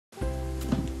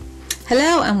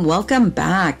Hello and welcome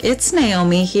back. It's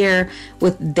Naomi here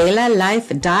with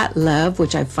delalife.love,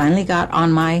 which I finally got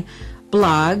on my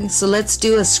blog. So let's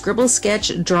do a Scribble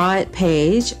Sketch Draw It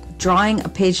page. Drawing a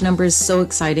page number is so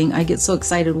exciting. I get so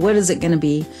excited. What is it going to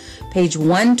be? Page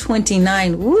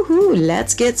 129. Woohoo!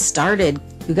 Let's get started.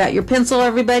 You got your pencil,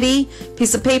 everybody?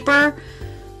 Piece of paper?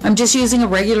 I'm just using a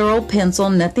regular old pencil,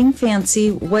 nothing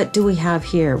fancy. What do we have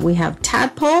here? We have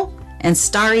tadpole and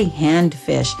starry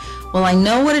handfish. Well, I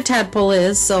know what a tadpole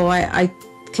is, so I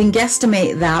can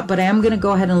guesstimate that, but I am going to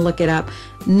go ahead and look it up.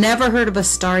 Never heard of a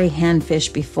starry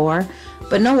handfish before,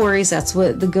 but no worries, that's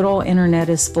what the good old internet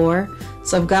is for.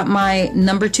 So I've got my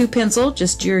number 2 pencil,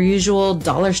 just your usual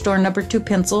dollar store number 2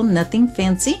 pencil, nothing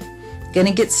fancy.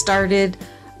 Gonna get started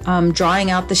drawing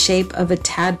out the shape of a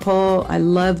tadpole. I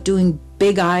love doing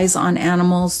big eyes on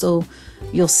animals, so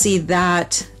you'll see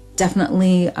that.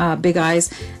 Definitely big eyes.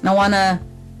 And I want to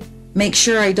make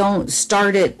sure I don't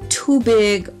start it too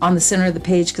big on the center of the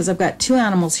page because I've got 2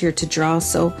 animals here to draw.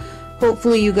 So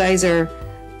hopefully you guys are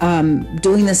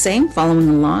doing the same, following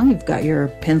along. You've got your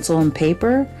pencil and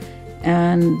paper,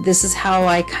 and this is how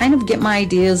I kind of get my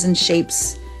ideas and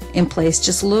shapes in place.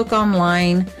 Just look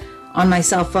online on my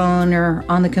cell phone or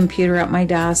on the computer at my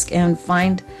desk and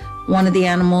find one of the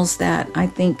animals that I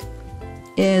think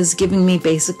is giving me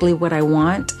basically what I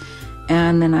want,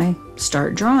 and then I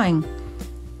start drawing.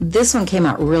 This one came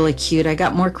out really cute. I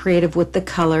got more creative with the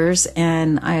colors,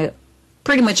 and I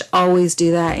pretty much always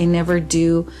do that. I never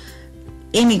do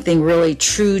anything really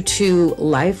true to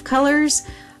life colors.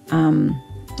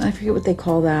 I forget what they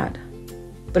call that,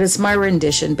 but it's my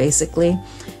rendition basically.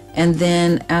 And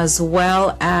then as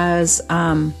well as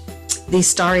the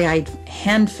starry-eyed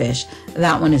handfish,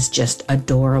 that one is just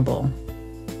adorable.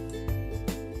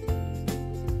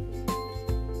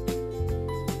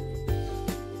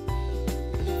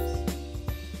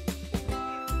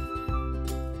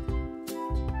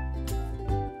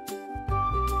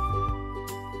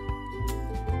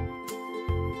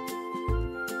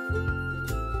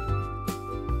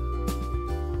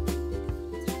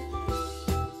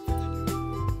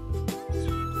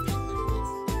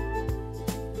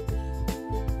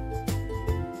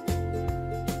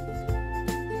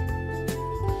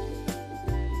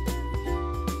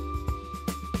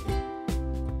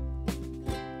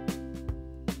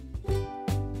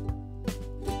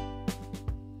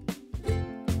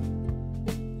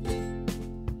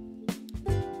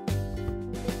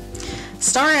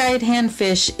 Starry-eyed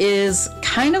handfish is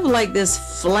kind of like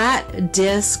this flat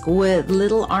disc with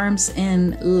little arms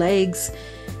and legs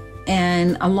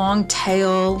and a long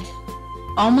tail,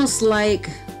 almost like,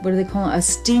 what do they call it, a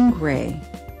stingray.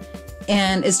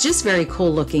 And it's just very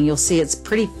cool looking. You'll see it's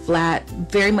pretty flat,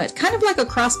 very much kind of like a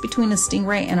cross between a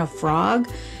stingray and a frog,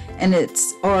 and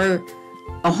it's, or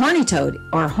a horny toad,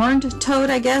 or horned toad,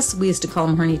 I guess. We used to call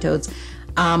them horny toads.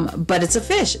 But it's a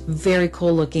fish, very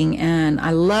cool looking, and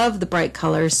I love the bright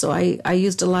colors, so I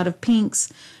used a lot of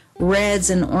pinks, reds,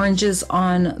 and oranges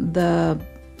on the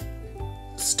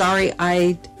starry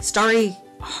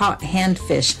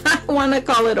handfish. I want to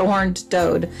call it a horned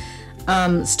toad.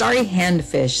 Starry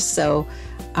handfish. So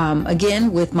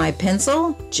again, with my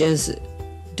pencil, just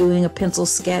doing a pencil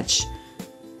sketch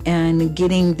and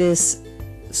getting this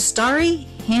starry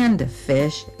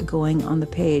handfish going on the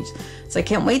page. So I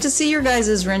can't wait to see your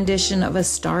guys' rendition of a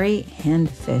starry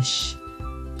handfish.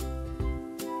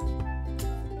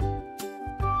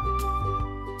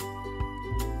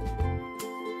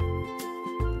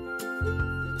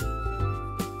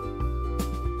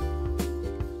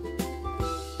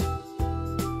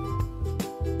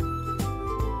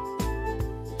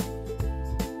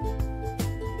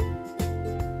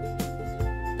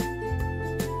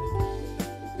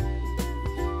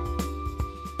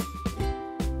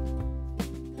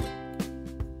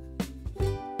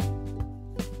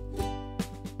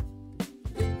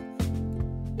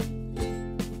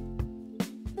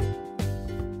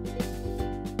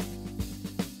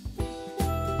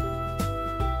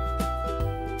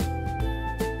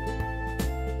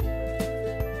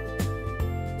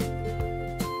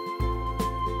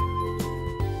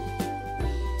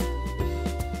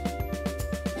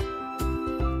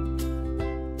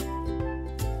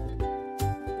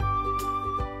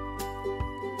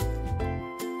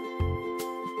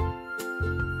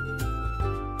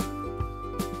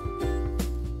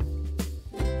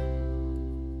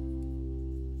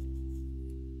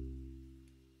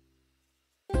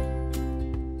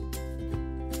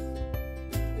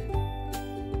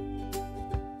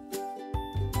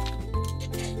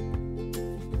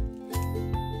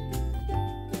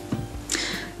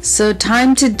 So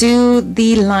time to do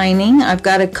the lining. I've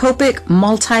got a Copic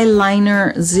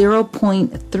multi-liner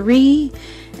 0.3,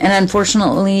 and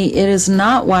unfortunately it is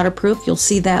not waterproof. You'll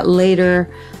see that later,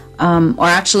 or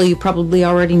actually you probably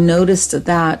already noticed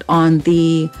that on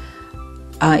the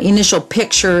initial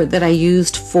picture that I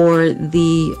used for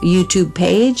the YouTube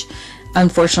page.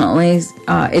 Unfortunately,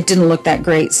 it didn't look that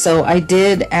great, so I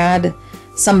did add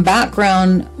some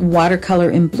background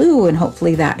watercolor in blue, and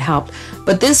hopefully that helped.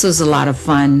 But this was a lot of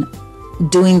fun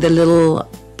doing the little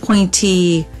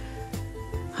pointy,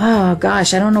 oh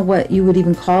gosh, I don't know what you would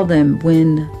even call them,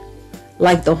 when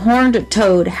like the horned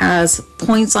toad has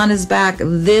points on his back,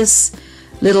 this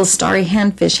little starry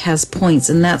handfish has points,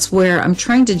 and that's where I'm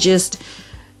trying to just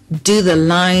do the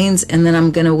lines, and then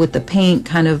I'm gonna, with the paint,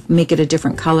 kind of make it a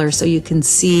different color so you can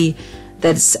see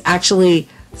that it's actually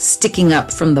sticking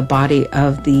up from the body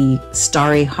of the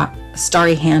starry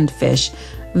handfish.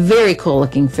 Very cool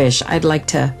looking fish. I'd like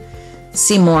to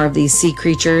see more of these sea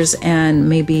creatures, and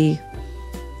maybe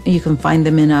you can find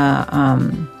them in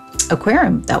a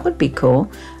aquarium. That would be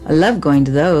cool. I love going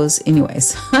to those.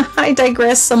 Anyways, I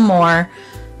digress some more.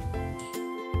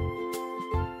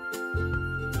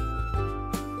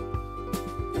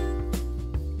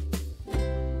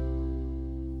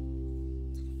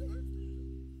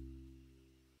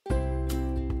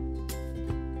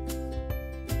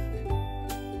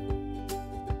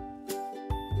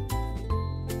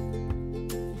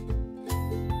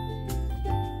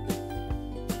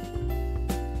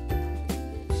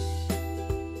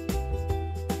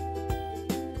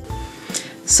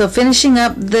 So finishing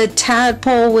up the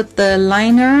tadpole with the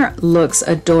liner, looks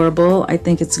adorable. I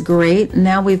think it's great.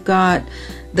 Now we've got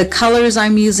the colors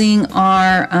I'm using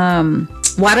are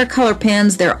watercolor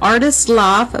pens. They're Artist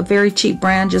Loft, a very cheap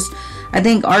brand. Just, I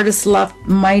think Artist Loft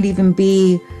might even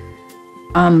be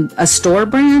a store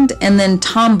brand. And then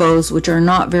Tombows, which are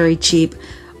not very cheap,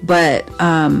 but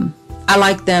I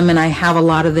like them, and I have a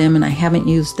lot of them, and I haven't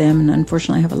used them, and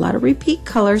unfortunately I have a lot of repeat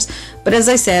colors. But as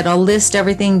I said, I'll list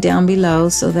everything down below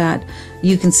so that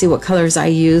you can see what colors I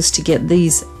use to get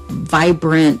these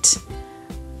vibrant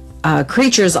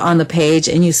creatures on the page.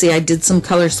 And you see I did some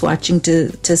color swatching to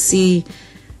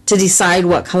decide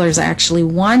what colors I actually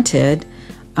wanted,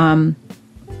 and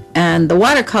the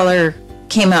watercolor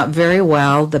came out very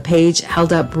well. The page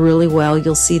held up really well.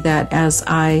 You'll see that as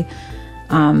I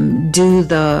do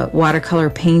the watercolor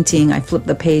painting. I flip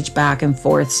the page back and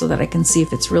forth so that I can see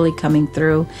if it's really coming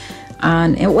through.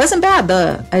 And it wasn't bad.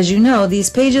 As you know, these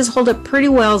pages hold up pretty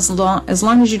well as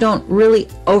long as you don't really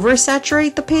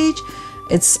oversaturate the page.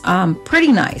 It's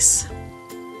pretty nice.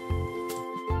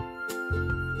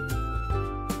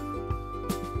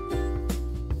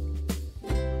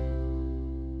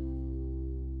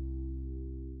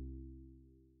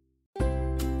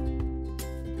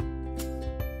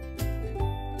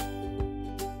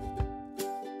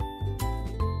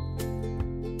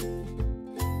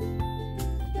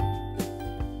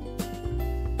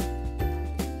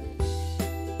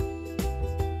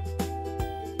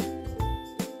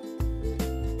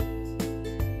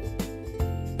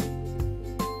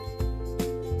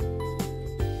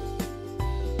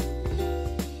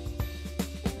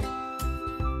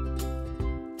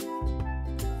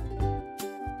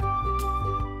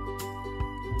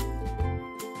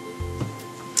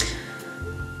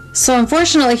 So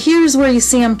unfortunately, here's where you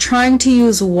see I'm trying to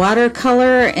use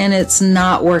watercolor, and it's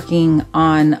not working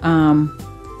on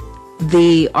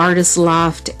the Artist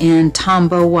Loft and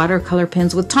Tombow watercolor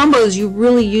pens. With Tombows, you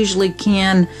really usually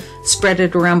can spread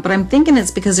it around, but I'm thinking it's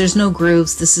because there's no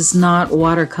grooves. This is not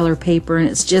watercolor paper, and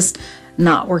it's just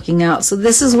not working out. So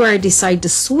this is where I decide to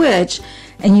switch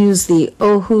and use the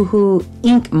Ohuhu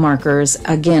ink markers.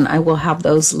 Again, I will have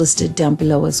those listed down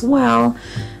below as well.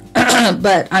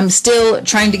 But I'm still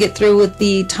trying to get through with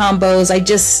the Tombows. I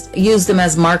just use them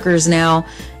as markers now,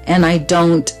 and I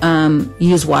don't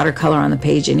use watercolor on the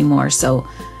page anymore. So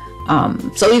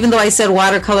even though I said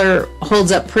watercolor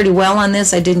holds up pretty well on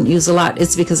this, I didn't use a lot.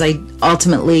 It's because I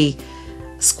ultimately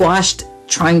squashed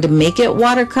trying to make it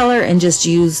watercolor and just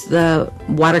use the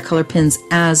watercolor pens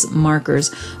as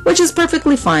markers, which is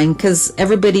perfectly fine because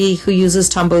everybody who uses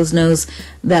Tombows knows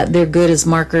that they're good as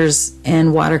markers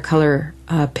and watercolor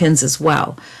pens as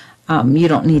well. You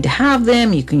don't need to have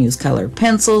them. You can use colored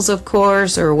pencils, of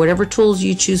course, or whatever tools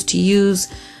you choose to use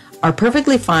are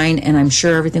perfectly fine, and I'm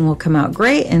sure everything will come out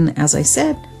great. And as I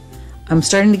said, I'm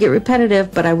starting to get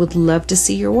repetitive, but I would love to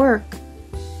see your work.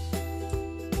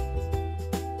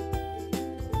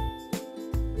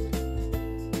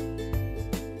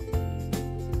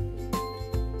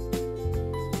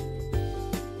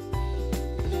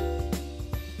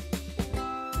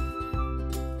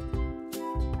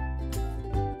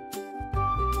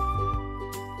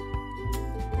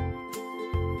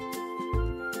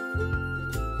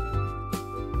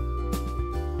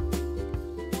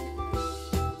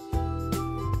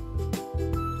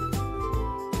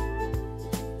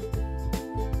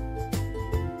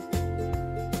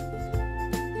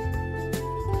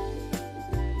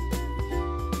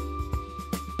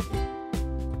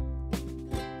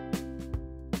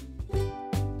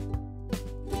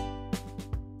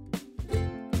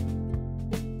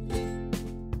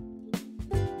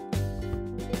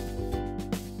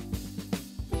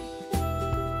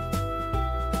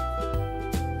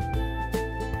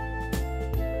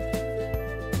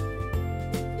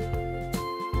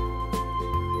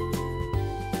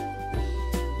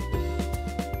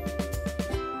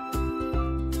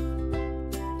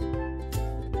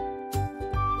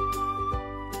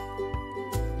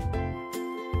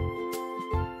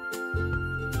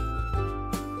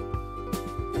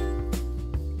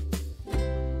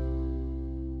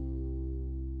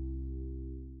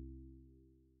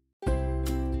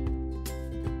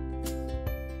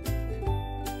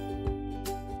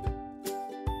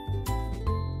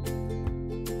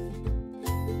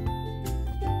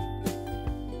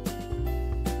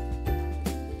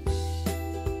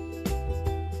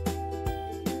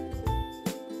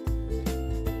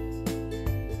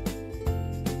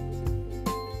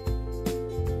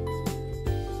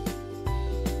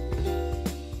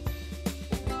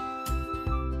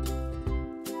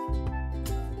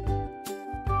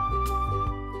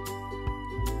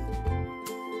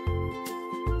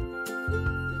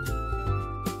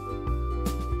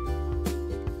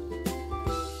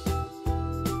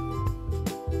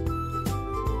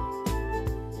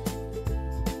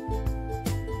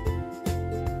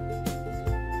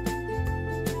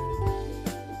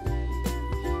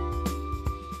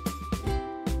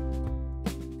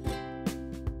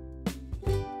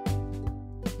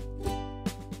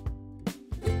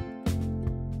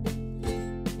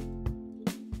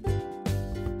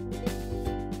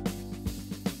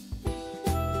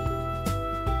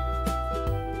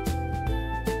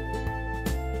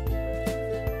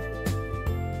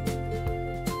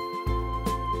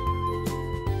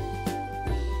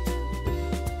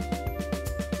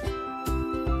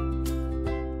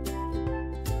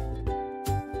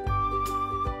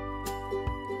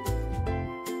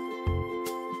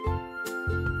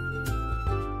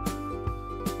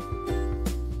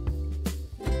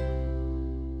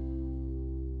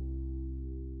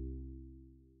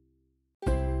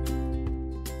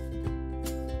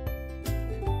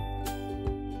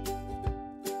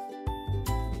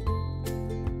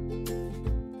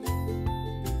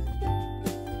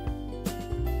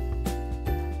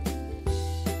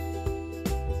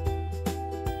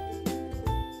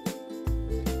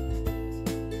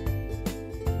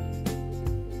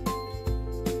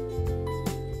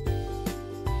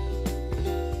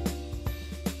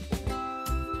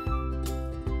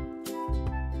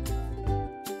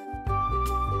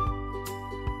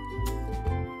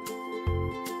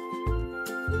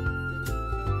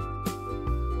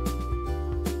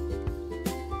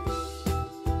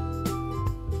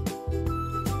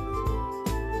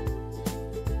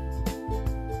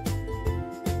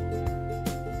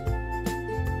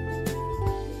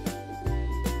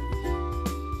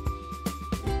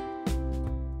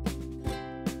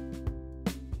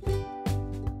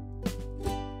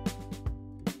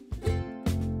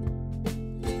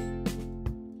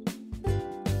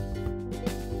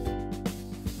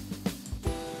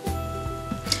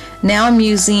 Now I'm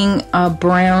using a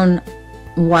brown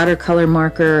watercolor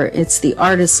marker. It's the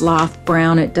Artist Loft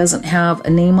brown. It doesn't have a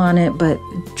name on it, but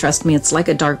trust me, it's like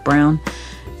a dark brown.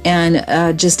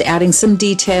 And just adding some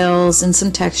details and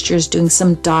some textures, doing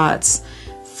some dots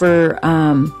for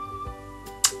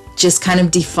just kind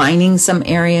of defining some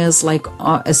areas, like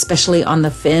especially on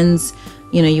the fins.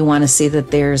 You know, you want to see that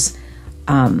there's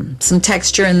some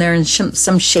texture in there and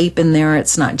some shape in there.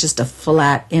 It's not just a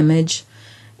flat image.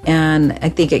 And I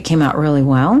think it came out really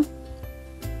well.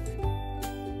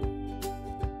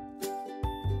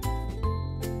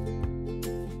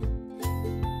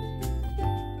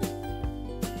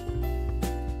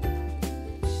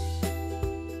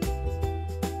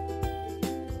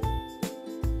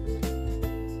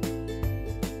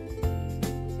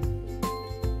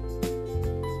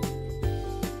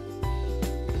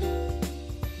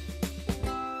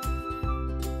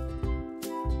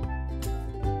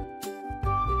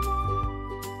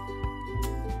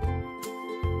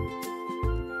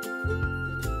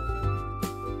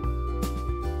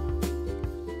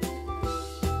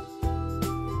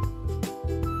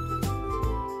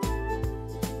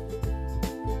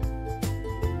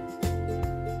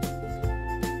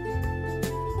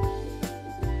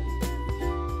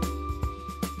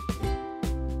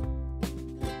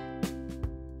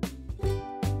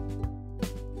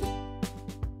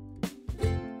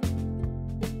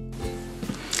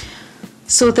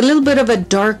 So with a little bit of a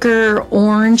darker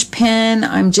orange pen,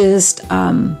 I'm just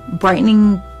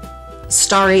brightening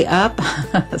Starry up.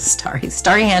 Starry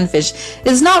handfish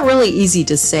is not really easy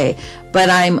to say, but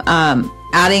I'm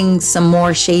adding some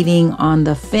more shading on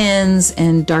the fins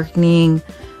and darkening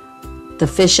the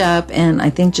fish up, and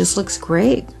I think just looks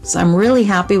great. So I'm really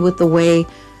happy with the way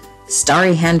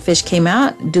Starry handfish came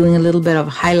out. Doing a little bit of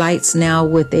highlights now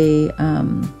with a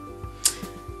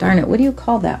darn it, what do you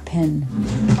call that pen?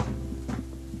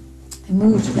 I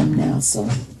moved them now, so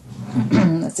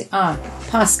let's see.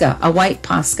 Posca, a white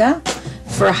Posca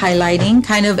for highlighting,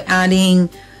 kind of adding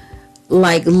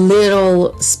like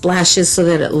little splashes so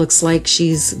that it looks like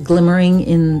she's glimmering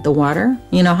in the water.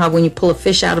 You know how when you pull a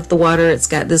fish out of the water, it's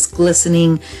got this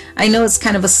glistening. I know it's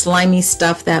kind of a slimy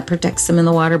stuff that protects them in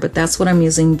the water, but that's what I'm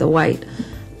using the white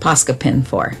Posca pen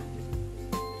for.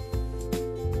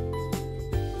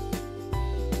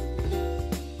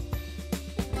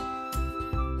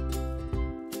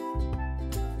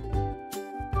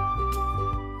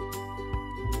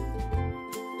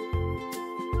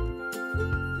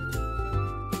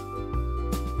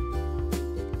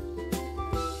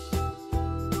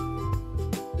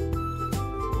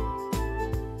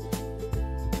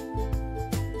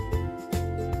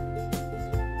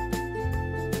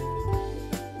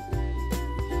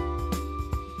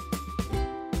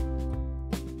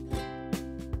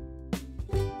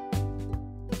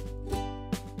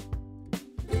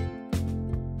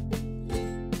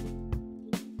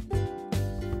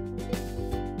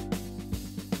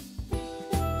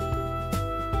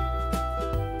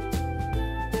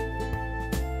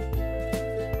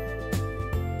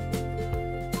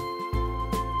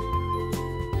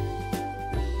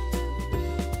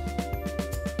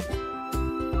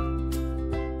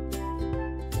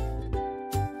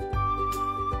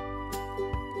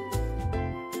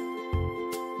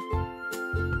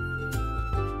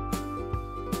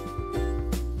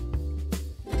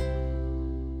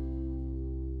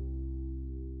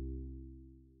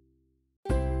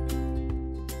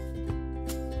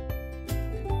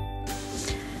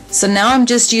 So now I'm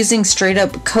just using straight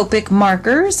up Copic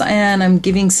markers, and I'm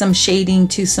giving some shading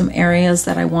to some areas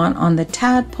that I want on the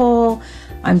tadpole.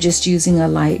 I'm just using a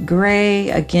light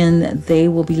gray. Again, they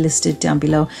will be listed down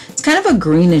below. It's kind of a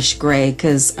greenish gray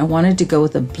because I wanted to go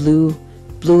with a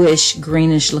bluish,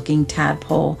 greenish looking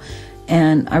tadpole.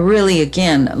 And I really,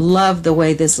 again, love the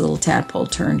way this little tadpole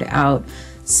turned out.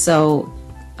 So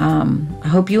I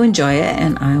hope you enjoy it,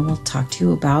 and I will talk to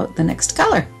you about the next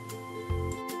color.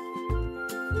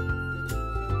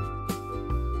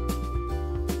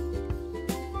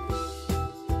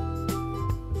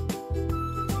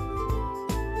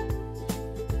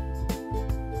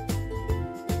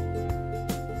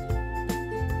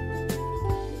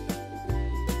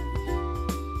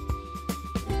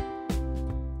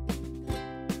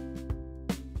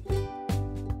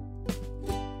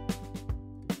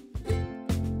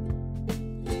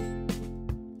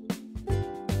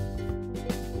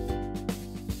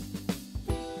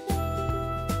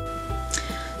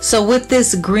 So with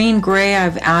this green gray,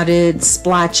 I've added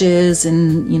splotches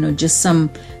and, you know, just some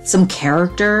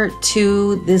character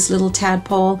to this little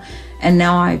tadpole. And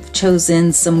now I've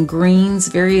chosen some greens,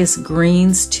 various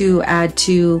greens to add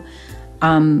to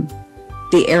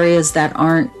the areas that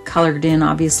aren't colored in,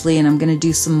 obviously, and I'm going to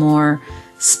do some more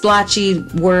splotchy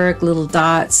work, little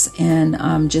dots,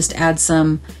 and just add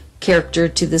some character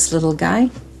to this little guy.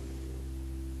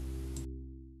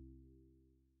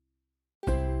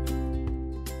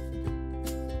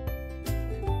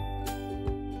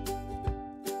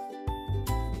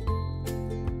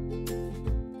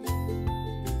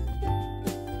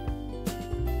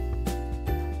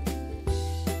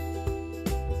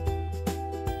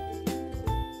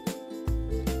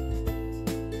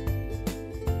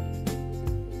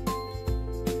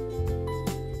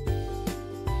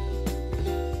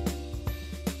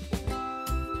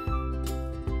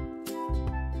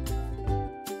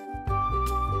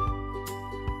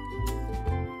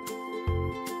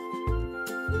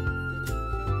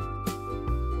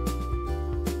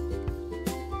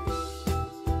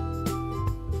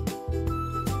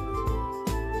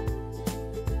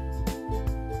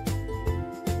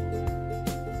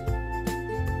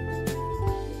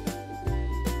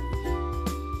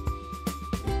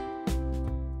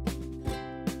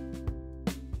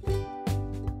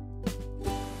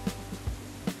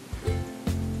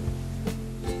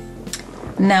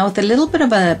 Now with a little bit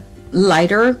of a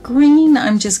lighter green,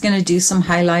 I'm just going to do some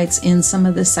highlights in some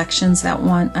of the sections that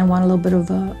I want a little bit of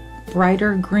a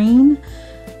brighter green.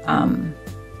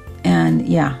 And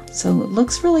yeah, so it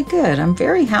looks really good. I'm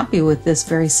very happy with this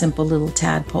very simple little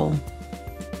tadpole.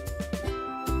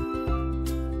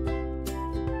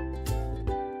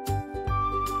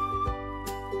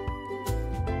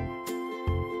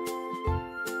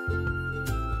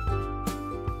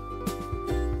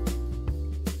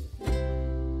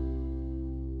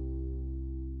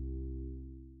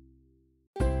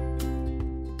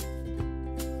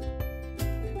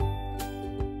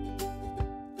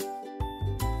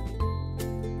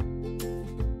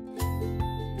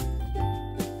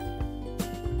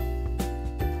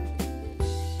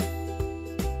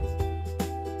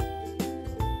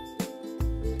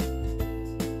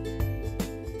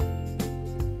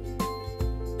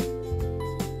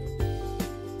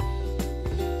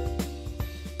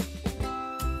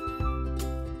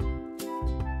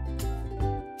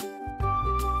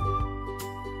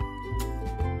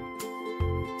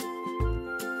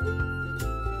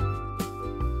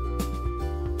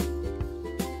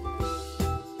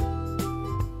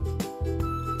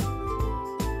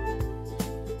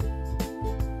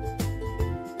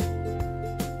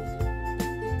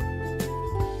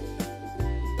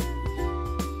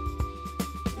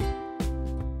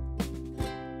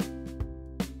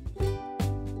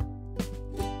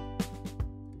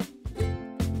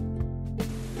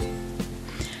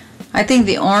 I think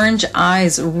the orange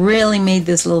eyes really made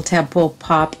this little tadpole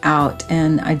pop out,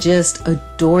 and I just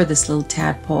adore this little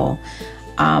tadpole.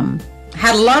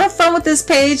 Had a lot of fun with this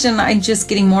page, and I'm just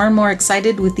getting more and more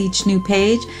excited with each new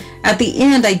page. At the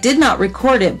end, I did not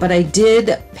record it, but I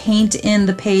did paint in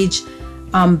the page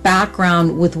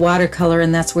background with watercolor,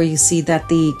 and that's where you see that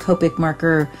the Copic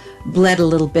marker bled a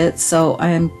little bit. So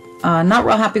I'm not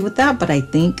real happy with that, but I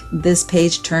think this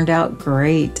page turned out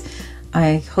great.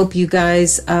 I hope you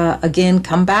guys, again,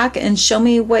 come back and show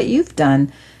me what you've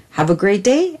done. Have a great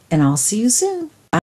day, and I'll see you soon.